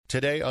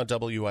Today on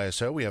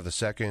WISO, we have the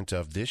second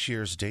of this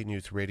year's Dayton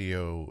Youth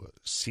Radio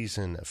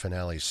season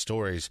finale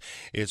stories.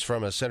 It's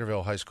from a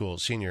Centerville High School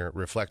senior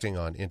reflecting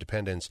on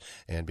independence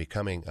and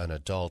becoming an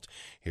adult.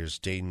 Here's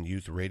Dayton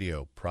Youth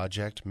Radio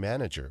project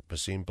manager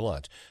Basim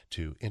Blunt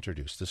to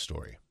introduce the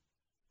story.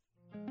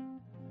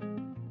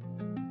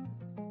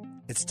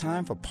 It's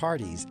time for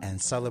parties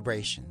and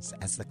celebrations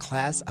as the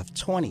class of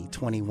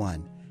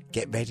 2021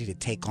 get ready to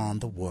take on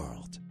the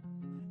world.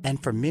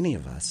 And for many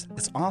of us,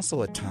 it's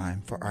also a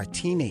time for our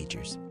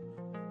teenagers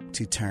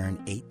to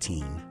turn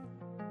 18.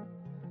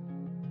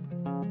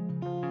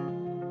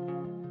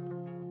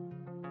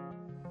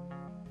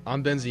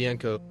 I'm Ben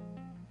Zienko.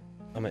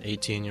 I'm an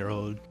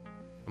 18-year-old.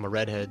 I'm a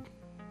redhead.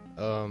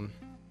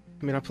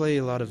 I play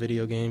a lot of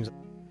video games.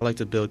 I like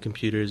to build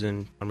computers,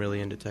 and I'm really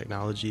into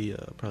technology.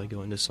 I'll probably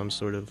go into some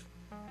sort of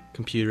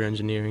computer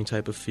engineering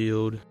type of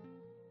field.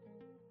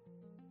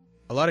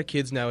 A lot of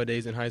kids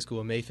nowadays in high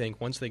school may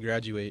think once they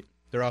graduate,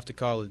 they're off to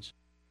college.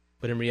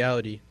 But in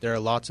reality, there are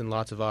lots and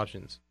lots of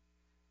options.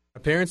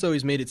 My parents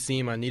always made it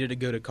seem I needed to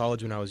go to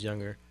college when I was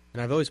younger, and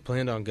I've always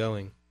planned on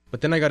going. But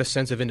then I got a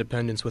sense of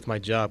independence with my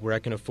job where I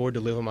can afford to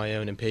live on my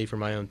own and pay for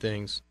my own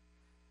things.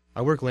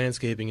 I work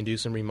landscaping and do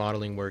some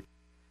remodeling work,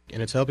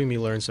 and it's helping me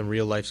learn some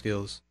real-life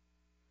skills.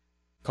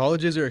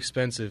 Colleges are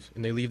expensive,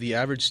 and they leave the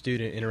average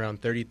student in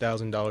around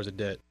 $30,000 of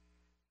debt.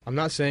 I'm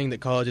not saying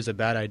that college is a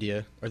bad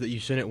idea, or that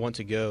you shouldn't want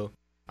to go.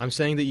 I'm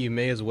saying that you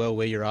may as well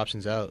weigh your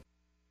options out.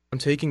 I'm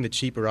taking the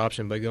cheaper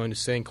option by going to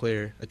St.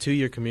 Clair, a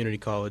 2-year community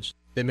college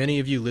that many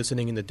of you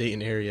listening in the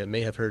Dayton area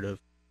may have heard of.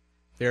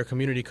 There are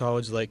community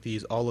colleges like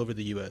these all over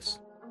the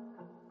U.S.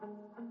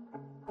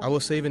 I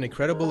will save an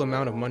incredible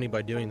amount of money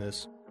by doing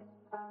this.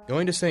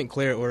 Going to St.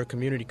 Clair or a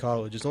community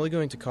college is only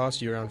going to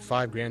cost you around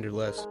 $5,000 or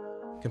less.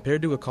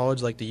 Compared to a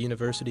college like the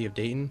University of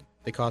Dayton,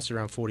 they cost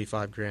around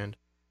 $45,000.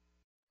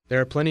 There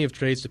are plenty of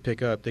trades to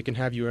pick up that can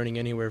have you earning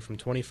anywhere from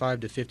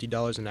 $25 to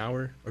 $50 an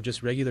hour, or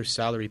just regular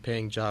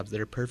salary-paying jobs that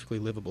are perfectly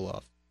livable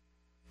off.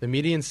 The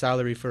median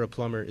salary for a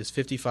plumber is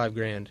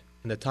 $55,000,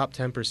 and the top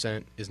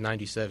 10% is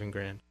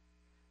 $97,000.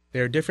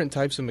 There are different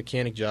types of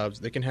mechanic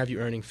jobs that can have you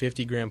earning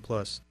 $50,000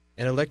 plus.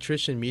 An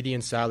electrician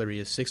median salary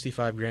is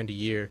 $65,000 a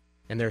year,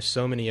 and there are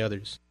so many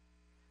others.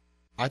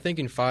 I think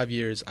in 5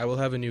 years I will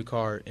have a new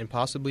car and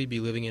possibly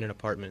be living in an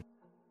apartment.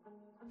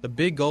 The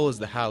big goal is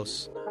the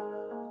house.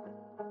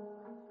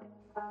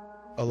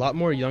 A lot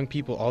more young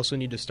people also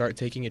need to start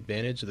taking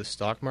advantage of the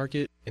stock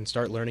market and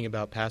start learning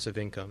about passive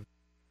income.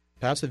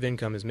 Passive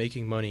income is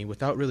making money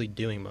without really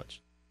doing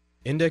much.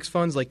 Index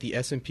funds like the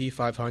S&P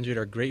 500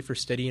 are great for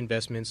steady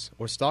investments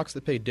or stocks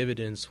that pay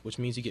dividends, which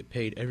means you get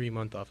paid every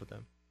month off of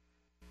them.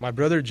 My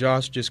brother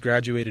Josh just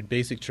graduated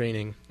basic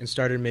training and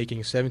started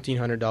making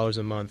 $1,700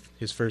 a month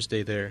his first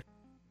day there.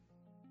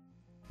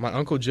 My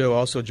Uncle Joe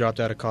also dropped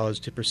out of college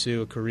to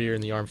pursue a career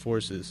in the armed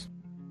forces.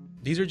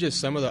 These are just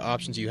some of the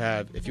options you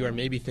have if you are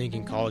maybe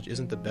thinking college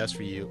isn't the best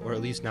for you, or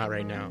at least not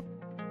right now.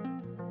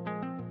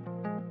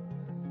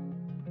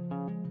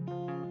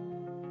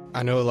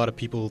 I know a lot of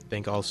people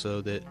think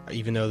also that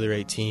even though they're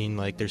 18,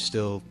 they're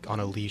still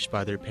on a leash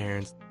by their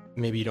parents.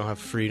 Maybe you don't have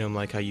freedom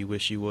like how you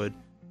wish you would.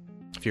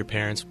 If your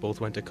parents both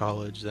went to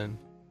college, then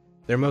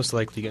they're most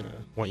likely going to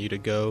want you to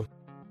go.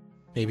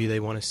 Maybe they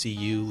want to see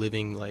you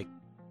living like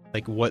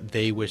what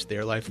they wish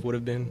their life would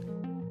have been.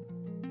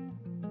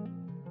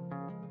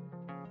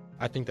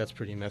 I think that's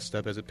pretty messed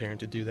up as a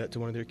parent to do that to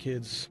one of their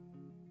kids.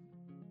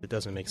 It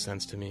doesn't make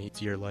sense to me. It's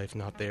your life,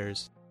 not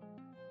theirs.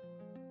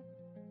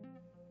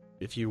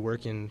 If you're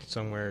working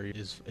somewhere that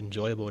is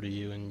enjoyable to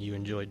you and you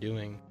enjoy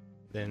doing,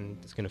 then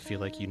it's going to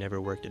feel like you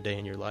never worked a day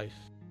in your life.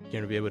 You're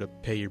going to be able to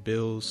pay your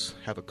bills,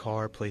 have a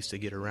car, place to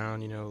get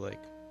around,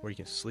 where you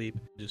can sleep.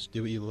 Just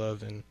do what you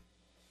love and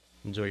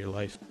enjoy your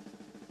life.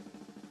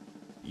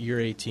 You're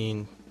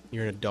 18,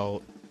 you're an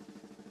adult.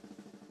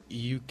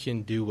 You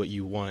can do what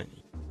you want.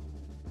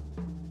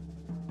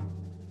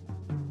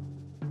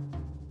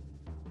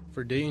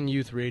 For Dayton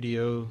Youth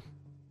Radio,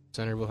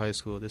 Centerville High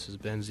School, this is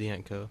Ben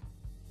Zienko.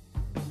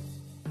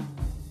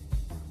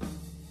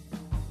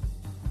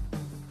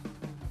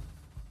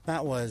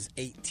 That was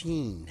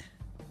 18,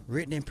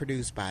 written and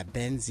produced by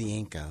Ben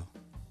Zienko,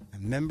 a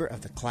member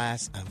of the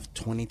class of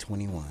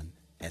 2021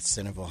 at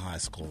Centerville High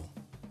School.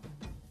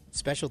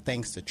 Special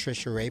thanks to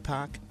Trisha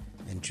Raypock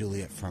and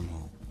Juliet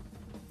Frumholm.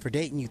 For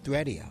Dayton Youth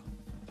Radio,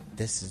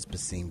 this is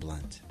Basim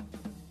Blunt.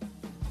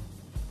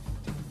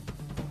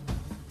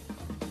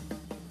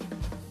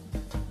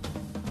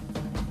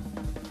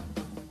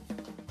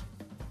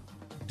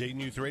 Dayton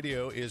Youth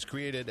Radio is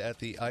created at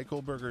the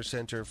Eichelberger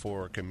Center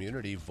for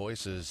Community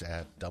Voices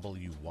at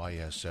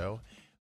WYSO.